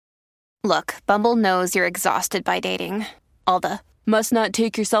Look, Bumble knows you're exhausted by dating. All the must not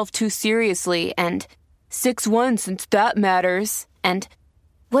take yourself too seriously and 6'1" since that matters. And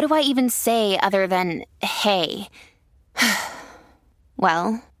what do I even say other than hey?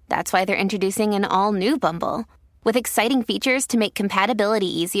 Well, that's why they're introducing an all-new Bumble with exciting features to make compatibility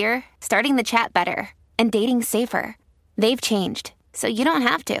easier, starting the chat better, and dating safer. They've changed, so you don't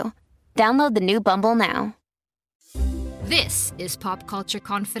have to. Download the new Bumble now. This is Pop Culture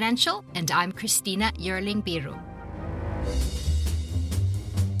Confidential, and I'm Christina Yerling Biru.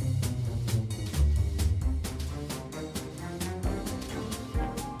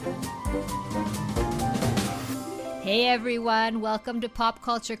 Hey everyone, welcome to Pop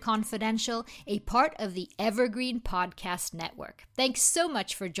Culture Confidential, a part of the Evergreen Podcast Network. Thanks so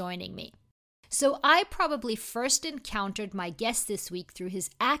much for joining me. So I probably first encountered my guest this week through his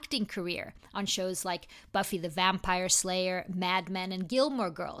acting career on shows like Buffy the Vampire Slayer, Mad Men, and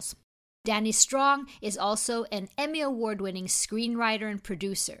Gilmore Girls. Danny Strong is also an Emmy Award-winning screenwriter and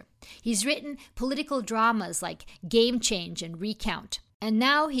producer. He's written political dramas like Game Change and Recount. And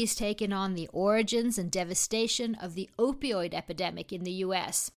now he's taken on the origins and devastation of the opioid epidemic in the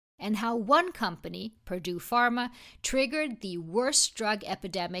U.S., and how one company, Purdue Pharma, triggered the worst drug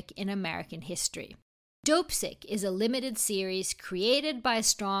epidemic in American history. Dopesick is a limited series created by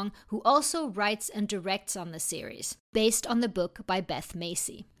Strong, who also writes and directs on the series, based on the book by Beth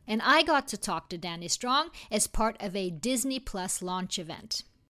Macy. And I got to talk to Danny Strong as part of a Disney Plus launch event.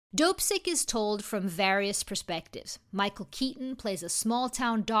 Dopesick is told from various perspectives. Michael Keaton plays a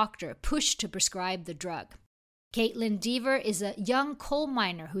small-town doctor pushed to prescribe the drug. Caitlin Dever is a young coal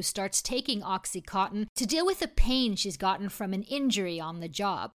miner who starts taking OxyContin to deal with the pain she's gotten from an injury on the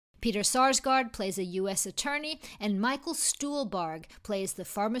job. Peter Sarsgaard plays a U.S. attorney, and Michael Stuhlbarg plays the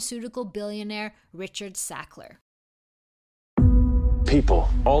pharmaceutical billionaire Richard Sackler. People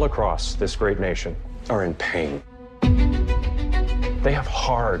all across this great nation are in pain. They have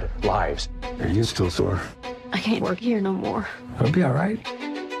hard lives. Are you still sore? I can't work here no more. I'll be all right.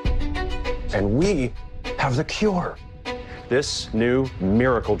 And we have the cure. This new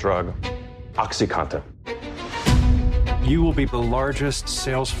miracle drug, OxyContin. You will be the largest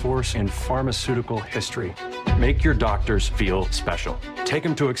sales force in pharmaceutical history. Make your doctors feel special. Take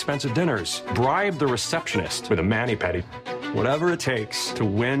them to expensive dinners. Bribe the receptionist with a mani-pedi. Whatever it takes to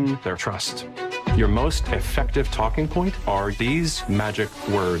win their trust. Your most effective talking point are these magic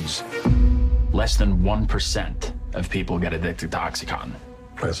words. Less than 1% of people get addicted to OxyContin.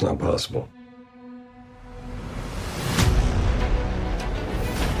 That's not possible.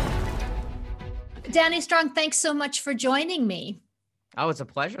 Danny Strong, thanks so much for joining me. Oh, it's a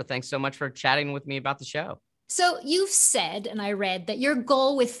pleasure. Thanks so much for chatting with me about the show. So you've said, and I read, that your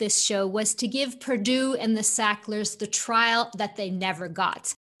goal with this show was to give Purdue and the Sacklers the trial that they never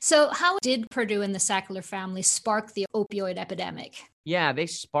got. So how did Purdue and the Sackler family spark the opioid epidemic? Yeah, they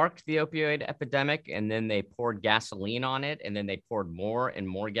sparked the opioid epidemic, and then they poured gasoline on it, and then they poured more and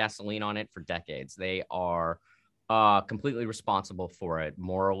more gasoline on it for decades. They are completely responsible for it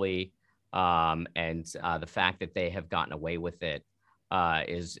morally, and the fact that they have gotten away with it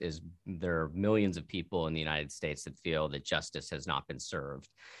is there are millions of people in the United States that feel that justice has not been served.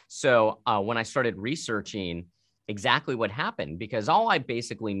 So when I started researching exactly what happened, because all I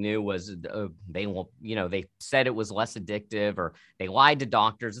basically knew was they said it was less addictive, or they lied to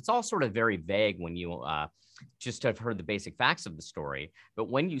doctors. It's all sort of very vague when you just have heard the basic facts of the story. But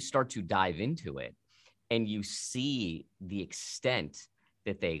when you start to dive into it and you see the extent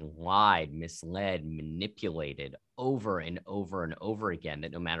that they lied, misled, manipulated over and over and over again,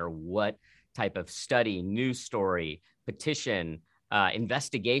 that no matter what type of study, news story, petition,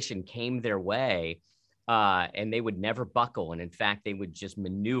 investigation came their way, and they would never buckle. And in fact, they would just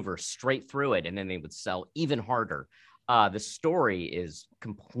maneuver straight through it, and then they would sell even harder. The story is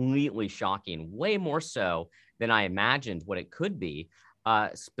completely shocking, way more so than I imagined what it could be,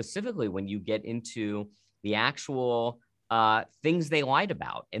 specifically when you get into the actual things they lied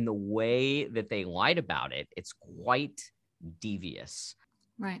about and the way that they lied about it. It's quite devious.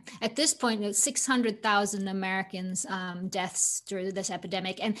 Right. At this point, it's 600,000 Americans deaths through this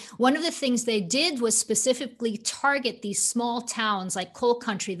epidemic. And one of the things they did was specifically target these small towns like Coal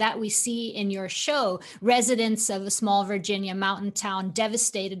Country that we see in your show, residents of a small Virginia mountain town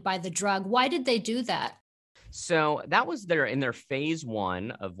devastated by the drug. Why did they do that? So that was in their phase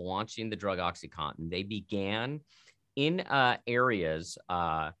one of launching the drug OxyContin. They began in areas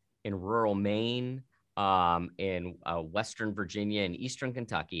in rural Maine, in Western Virginia and Eastern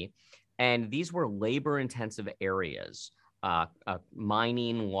Kentucky. And these were labor-intensive areas,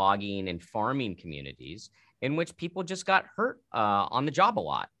 mining, logging, and farming communities in which people just got hurt on the job a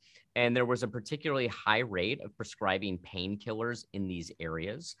lot. And there was a particularly high rate of prescribing painkillers in these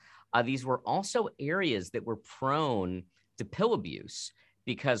areas. These were also areas that were prone to pill abuse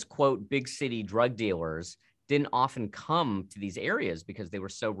because, quote, big city drug dealers didn't often come to these areas because they were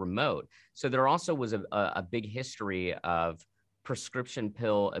so remote. So there also was a big history of prescription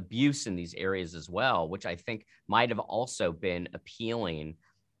pill abuse in these areas as well, which I think might have also been appealing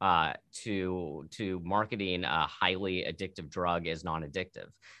to marketing a highly addictive drug as non-addictive.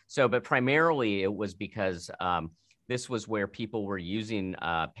 So, but primarily it was because this was where people were using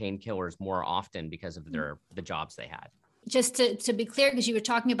painkillers more often because of the jobs they had. Just to be clear, because you were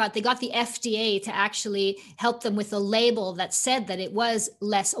talking about they got the FDA to actually help them with a label that said that it was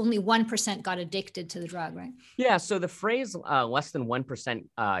less, only 1% got addicted to the drug, right? Yeah. So the phrase less than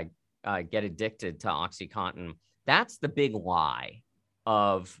 1% get addicted to OxyContin, that's the big lie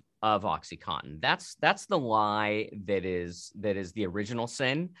of OxyContin. That's the lie that is the original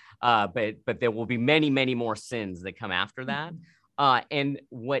sin. But there will be many, many more sins that come after that. And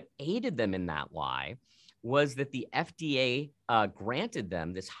what aided them in that lie was that the FDA granted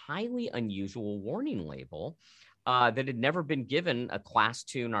them this highly unusual warning label that had never been given a class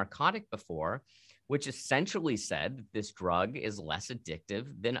 2 narcotic before, which essentially said that this drug is less addictive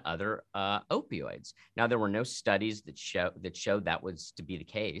than other opioids. Now, there were no studies that showed that was to be the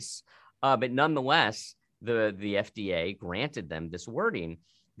case, but nonetheless, the FDA granted them this wording.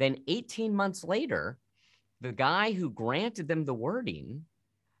 Then 18 months later, the guy who granted them the wording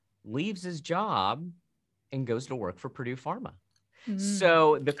leaves his job and goes to work for Purdue Pharma.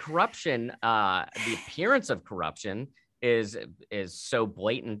 So the corruption, the appearance of corruption is so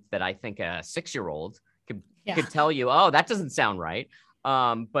blatant that I think a 6-year-old could tell you, oh, that doesn't sound right.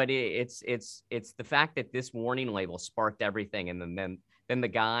 But it's the fact that this warning label sparked everything. And then the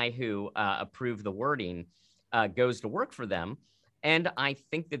guy who approved the wording goes to work for them. And I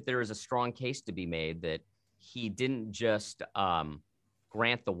think that there is a strong case to be made that he didn't just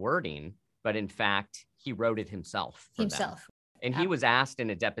grant the wording, but in fact, he wrote it himself. And he was asked in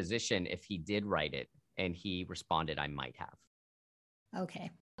a deposition if he did write it. And he responded, I might have.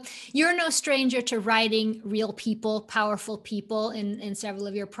 Okay. You're no stranger to writing real people, powerful people in several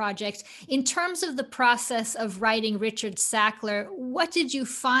of your projects. In terms of the process of writing Richard Sackler, what did you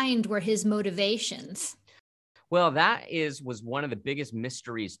find were his motivations? Well, that was one of the biggest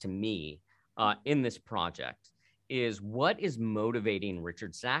mysteries to me in this project, is what is motivating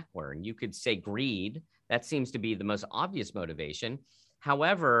Richard Sackler? And you could say greed. That seems to be the most obvious motivation.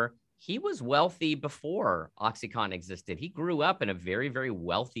 However, he was wealthy before OxyContin existed. He grew up in a very, very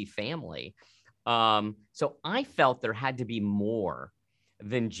wealthy family. So I felt there had to be more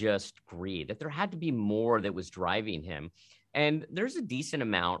than just greed, that there had to be more that was driving him. And there's a decent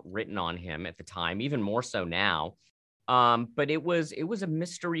amount written on him at the time, even more so now. But it was a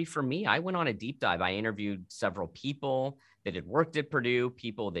mystery for me. I went on a deep dive. I interviewed several people that had worked at Purdue,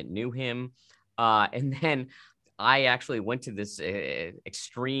 people that knew him. And then I actually went to this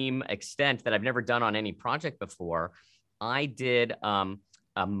extreme extent that I've never done on any project before. I did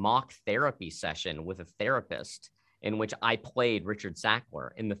a mock therapy session with a therapist in which I played Richard Sackler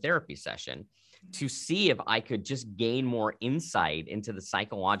in the therapy session to see if I could just gain more insight into the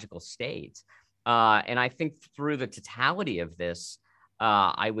psychological state. And I think through the totality of this,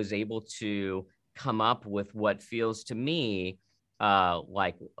 I was able to come up with what feels to me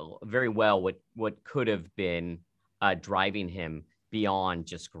like very well what could have been driving him beyond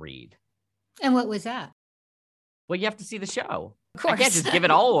just greed. And what was that? Well, you have to see the show. Of course. I can't just give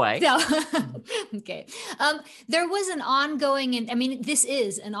it all away. No. Okay. There was an ongoing, and I mean, this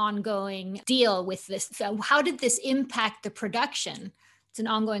is an ongoing deal with this. So how did this impact the production? It's an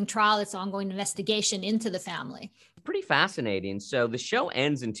ongoing trial. It's an ongoing investigation into the family. Pretty fascinating. So the show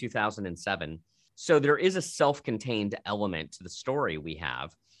ends in 2007. So there is a self-contained element to the story we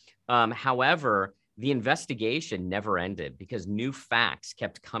have. However, the investigation never ended because new facts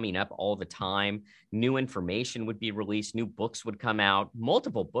kept coming up all the time. New information would be released. New books would come out.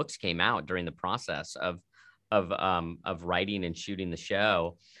 Multiple books came out during the process of writing and shooting the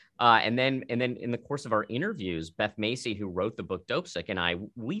show. And then in the course of our interviews, Beth Macy, who wrote the book Dopesick, and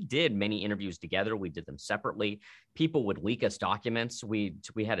we did many interviews together. We did them separately. People would leak us documents. We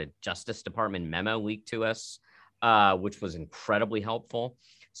had a Justice Department memo leaked to us, which was incredibly helpful.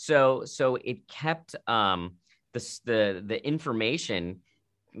 So it kept the information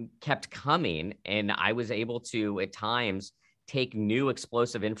kept coming, and I was able to at times take new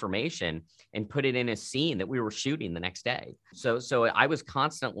explosive information and put it in a scene that we were shooting the next day. So I was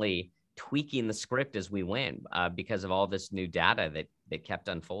constantly tweaking the script as we went because of all this new data that kept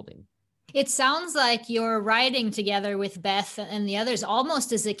unfolding. It sounds like your writing together with Beth and the others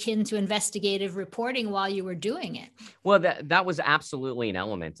almost as akin to investigative reporting while you were doing it. Well, that was absolutely an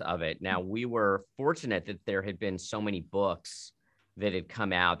element of it. Now, we were fortunate that there had been so many books that had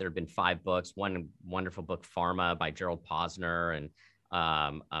come out. There had been 5 books, one wonderful book, Pharma by Gerald Posner, and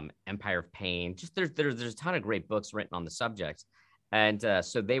Empire of Pain. Just there's a ton of great books written on the subject. And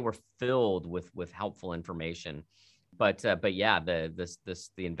so they were filled with helpful information. But yeah, the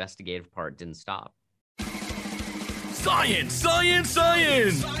investigative part didn't stop. Science, science,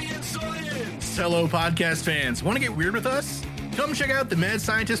 science! Science, science! Hello, podcast fans. Want to get weird with us? Come check out the Mad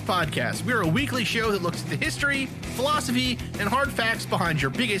Scientist Podcast. We're a weekly show that looks at the history, philosophy, and hard facts behind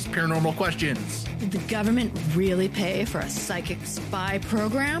your biggest paranormal questions. Did the government really pay for a psychic spy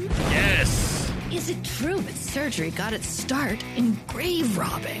program? Yes! Is it true that surgery got its start in grave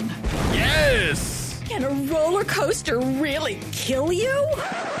robbing? Yes! Can a roller coaster really kill you?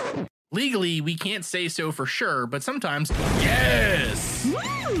 Legally, we can't say so for sure, but sometimes, yes!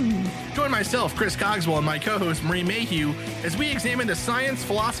 Join myself, Chris Cogswell, and my co-host, Marie Mayhew, as we examine the science,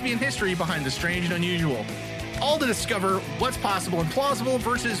 philosophy, and history behind the strange and unusual. All to discover what's possible and plausible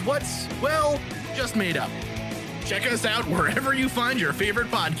versus what's, well, just made up. Check us out wherever you find your favorite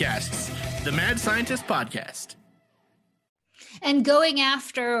podcasts. The Mad Scientist Podcast. And going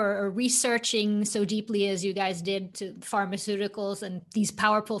after or researching so deeply as you guys did to pharmaceuticals and these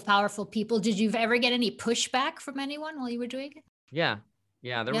powerful people, did you ever get any pushback from anyone while you were doing it? Yeah,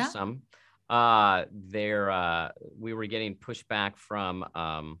 there was some. We were getting pushback from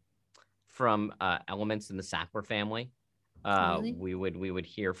elements in the Sackler family. Really? We would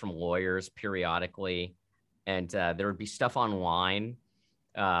hear from lawyers periodically, and there would be stuff online.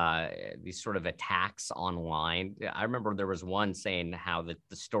 These sort of attacks online. I remember there was one saying how the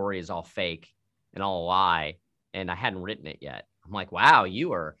story is all fake and all a lie, and I hadn't written it yet. I'm like, wow, you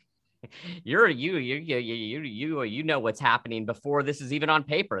know what's happening before this is even on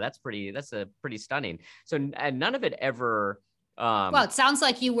paper. That's pretty stunning. So none of it ever. Well, it sounds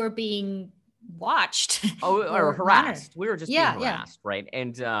like you were being watched. or harassed. We were just being harassed, yeah. right?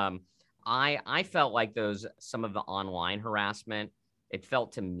 And I felt like some of the online harassment. It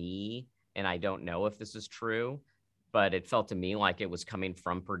felt to me, and I don't know if this is true, but it felt to me like it was coming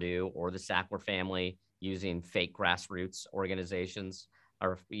from Purdue or the Sackler family using fake grassroots organizations.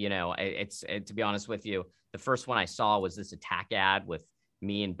 Or, to be honest with you, the first one I saw was this attack ad with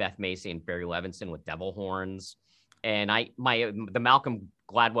me and Beth Macy and Barry Levinson with devil horns. And the Malcolm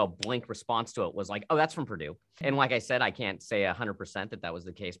Gladwell blink response to it was like, oh, that's from Purdue. And like I said, I can't say 100% that was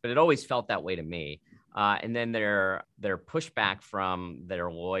the case, but it always felt that way to me. And then their pushback from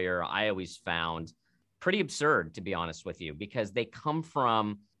their lawyer, I always found pretty absurd, to be honest with you, because they come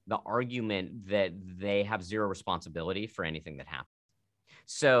from the argument that they have zero responsibility for anything that happens.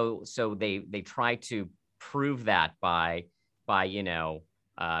 So they try to prove that by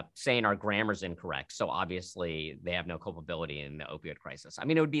saying our grammar's incorrect. So obviously they have no culpability in the opioid crisis. I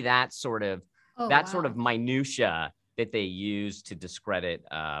mean, it would be that sort of sort of minutia that they use to discredit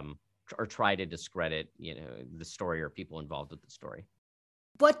or try to discredit, the story or people involved with the story.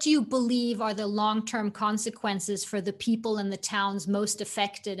 What do you believe are the long-term consequences for the people in the towns most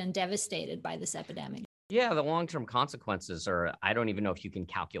affected and devastated by this epidemic? Yeah, the long-term consequences I don't even know if you can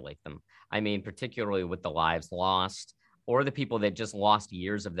calculate them. I mean, particularly with the lives lost, or the people that just lost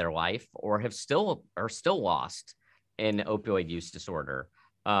years of their life or are still lost in opioid use disorder.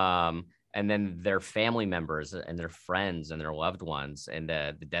 And then their family members and their friends and their loved ones and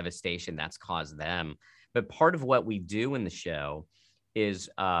the devastation that's caused them. But part of what we do in the show is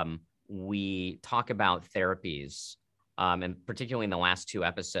we talk about therapies, and particularly in the last 2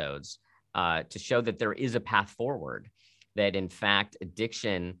 episodes, to show that there is a path forward, that in fact,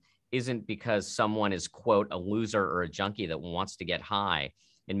 addiction isn't because someone is, quote, a loser or a junkie that wants to get high.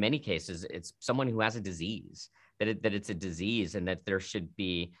 In many cases, it's someone who has a disease, that it's a disease, and that there should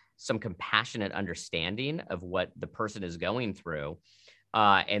be some compassionate understanding of what the person is going through.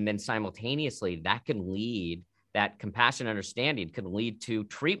 And then simultaneously, that compassionate understanding can lead to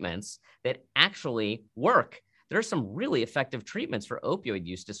treatments that actually work. There are some really effective treatments for opioid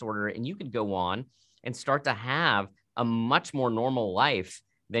use disorder, and you could go on and start to have a much more normal life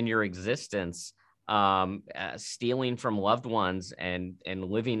than your existence, stealing from loved ones and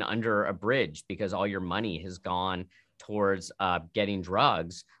living under a bridge because all your money has gone towards getting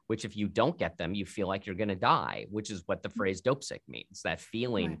drugs, which if you don't get them, you feel like you're going to die, which is what the phrase dope sick means, that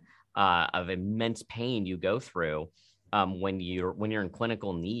feeling of immense pain you go through when you're in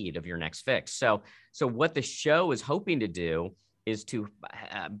clinical need of your next fix. So what the show is hoping to do is to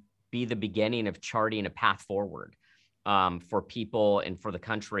be the beginning of charting a path forward. for people and for the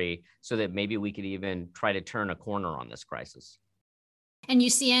country, so that maybe we could even try to turn a corner on this crisis. And you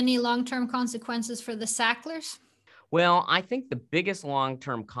see any long-term consequences for the Sacklers? Well, I think the biggest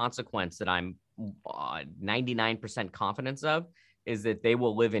long-term consequence that I'm 99% confidence of is that they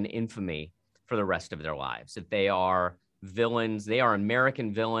will live in infamy for the rest of their lives. That they are villains. They are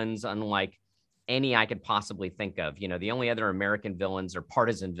American villains, unlike any I could possibly think of. You know, the only other American villains are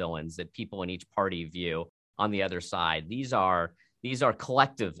partisan villains that people in each party view on the other side. These are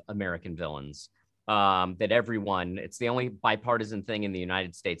collective American villains that everyone, it's the only bipartisan thing in the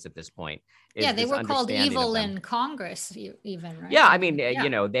United States at this point. Yeah, they were called evil in Congress even, right? Yeah, I mean, you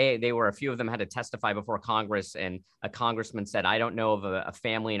know, they were, a few of them had to testify before Congress, and a congressman said, I don't know of a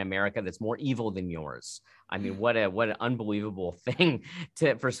family in America that's more evil than yours. I mean, what an unbelievable thing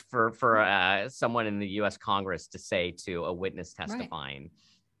for someone in the U.S. Congress to say to a witness testifying.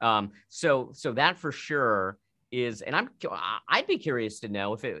 Right. So that for sure is, and I'd be curious to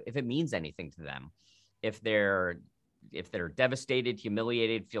know if it means anything to them, if they're devastated,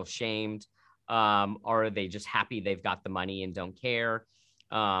 humiliated, feel shamed, or are they just happy they've got the money and don't care?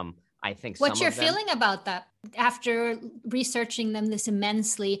 I think. What's your feeling about that after researching them this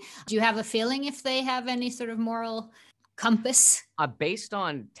immensely? Do you have a feeling if they have any sort of moral compass? Based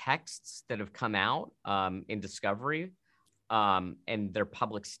on texts that have come out in Discovery and their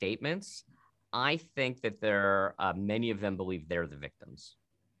public statements, I think that many of them believe they're the victims.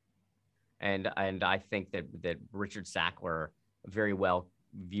 And I think that Richard Sackler very well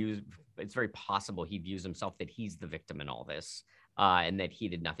views, it's very possible he views himself that he's the victim in all this, and that he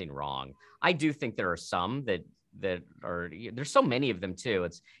did nothing wrong. I do think there are some that are, there's so many of them too.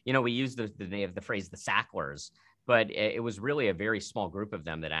 It's, you know, we use the phrase the Sacklers, but it was really a very small group of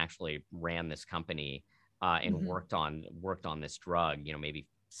them that actually ran this company and worked on this drug, you know, maybe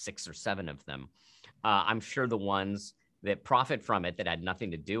 6 or 7 of them. I'm sure the ones that profit from it that had nothing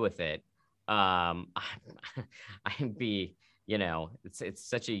to do with it, I'd be, you know, it's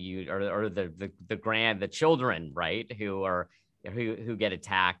such a huge, or the children, right, who get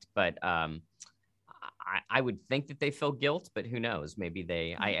attacked, but I would think that they feel guilt, but who knows? Maybe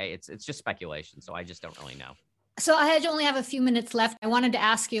it's just speculation, so I just don't really know. So I only have a few minutes left. I wanted to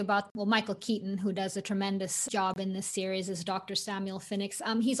ask you about, Michael Keaton, who does a tremendous job in this series as Dr. Samuel Phoenix.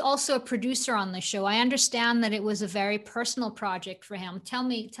 He's also a producer on the show. I understand that it was a very personal project for him. Tell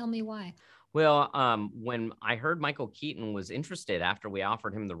me why. Well, when I heard Michael Keaton was interested after we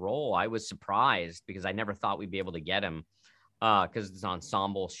offered him the role, I was surprised because I never thought we'd be able to get him because it's an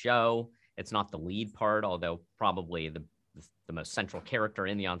ensemble show. It's not the lead part, although probably the most central character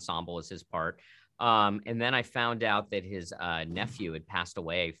in the ensemble is his part. And then I found out that his nephew had passed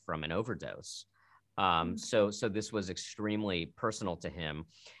away from an overdose. So this was extremely personal to him.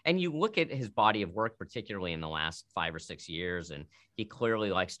 And you look at his body of work, particularly in the last 5 or 6 years, and he clearly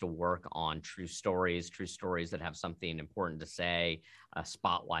likes to work on true stories that have something important to say.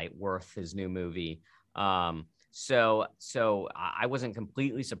 Spotlight, Worth, his new movie. So I wasn't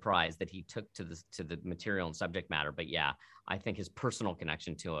completely surprised that he took to the material and subject matter, but yeah, I think his personal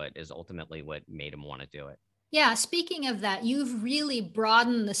connection to it is ultimately what made him want to do it. Yeah, speaking of that, you've really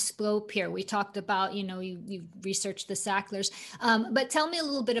broadened the scope here. We talked about, you've researched the Sacklers, but tell me a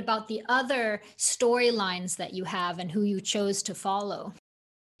little bit about the other storylines that you have and who you chose to follow.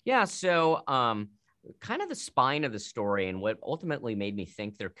 Yeah, so kind of the spine of the story and what ultimately made me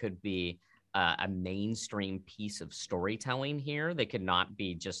think there could be a mainstream piece of storytelling here. They could not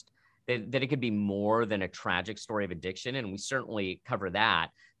be just that it could be more than a tragic story of addiction, and we certainly cover that,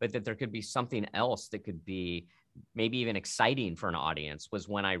 but that there could be something else that could be maybe even exciting for an audience, was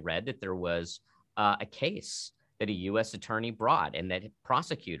when I read that there was a case that a U.S. attorney brought and that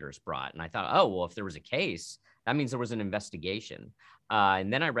prosecutors brought. And I thought, oh, well, if there was a case, that means there was an investigation.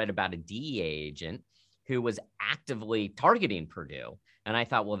 And then I read about a DEA agent who was actively targeting Purdue. And I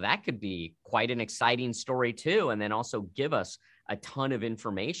thought, well, that could be quite an exciting story too. And then also give us a ton of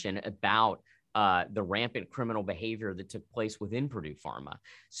information about the rampant criminal behavior that took place within Purdue Pharma.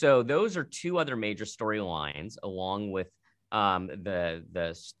 So those are 2 other major storylines, along with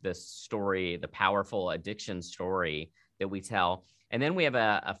the story, the powerful addiction story that we tell. And then we have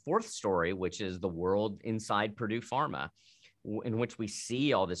a 4th story, which is the world inside Purdue Pharma, in which we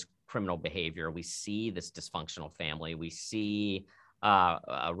see all this criminal behavior. We see this dysfunctional family. We see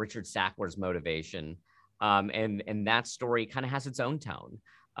Richard Sackler's motivation. And that story kind of has its own tone.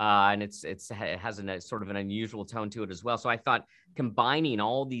 And it has a sort of an unusual tone to it as well. So I thought combining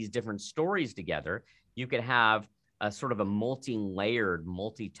all these different stories together, you could have a sort of a multi-layered,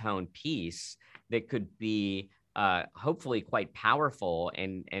 multi-tone piece that could be hopefully quite powerful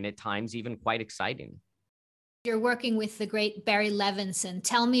and at times even quite exciting. You're working with the great Barry Levinson.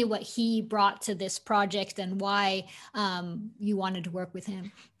 Tell me what he brought to this project and why you wanted to work with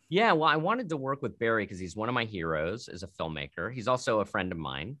him. Yeah, well, I wanted to work with Barry because he's one of my heroes as a filmmaker. He's also a friend of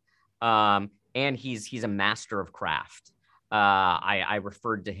mine, and he's a master of craft. I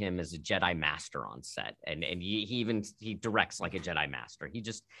referred to him as a Jedi master on set, and he directs like a Jedi master.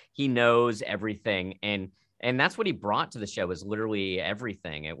 He knows everything, and that's what he brought to the show, is literally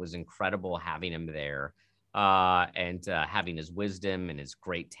everything. It was incredible having him there, and having his wisdom and his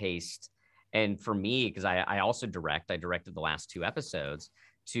great taste. And for me, because I also directed the last 2 episodes,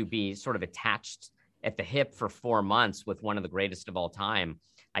 to be sort of attached at the hip for 4 months with one of the greatest of all time.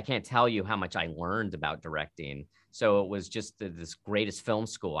 I can't tell you how much I learned about directing. So it was just this greatest film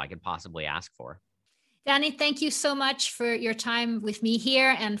school I could possibly ask for. Danny, thank you so much for your time with me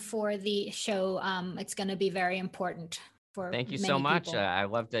here and for the show. It's going to be very important for Thank you many so much. people. I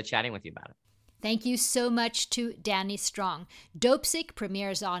loved chatting with you about it. Thank you so much to Danny Strong. Dopesick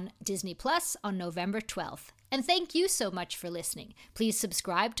premieres on Disney Plus on November 12th. And thank you so much for listening. Please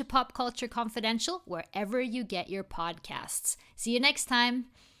subscribe to Pop Culture Confidential wherever you get your podcasts. See you next time.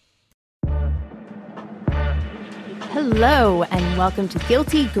 Hello, and welcome to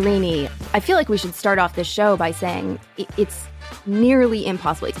Guilty Greenie. I feel like we should start off this show by saying it's nearly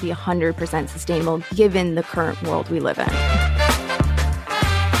impossible to be 100% sustainable given the current world we live in.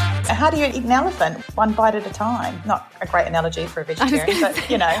 How do you eat an elephant? One bite at a time. Not a great analogy for a vegetarian, but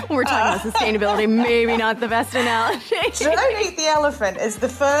you know. We're talking about sustainability, maybe not the best analogy. Don't eat the elephant is the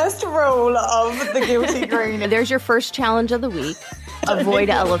first rule of the Guilty Greenie. There's your first challenge of the week. Avoid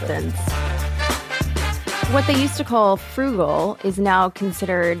elephants. What they used to call frugal is now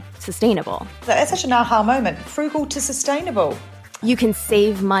considered sustainable. It's such an aha moment. Frugal to sustainable. You can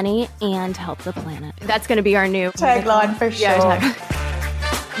save money and help the planet. That's going to be our new tagline for sure. Yeah,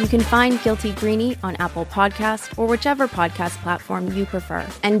 you can find Guilty Greenie on Apple Podcasts or whichever podcast platform you prefer.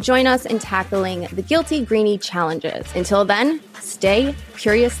 And join us in tackling the Guilty Greenie challenges. Until then, stay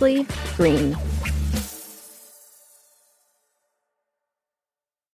curiously green.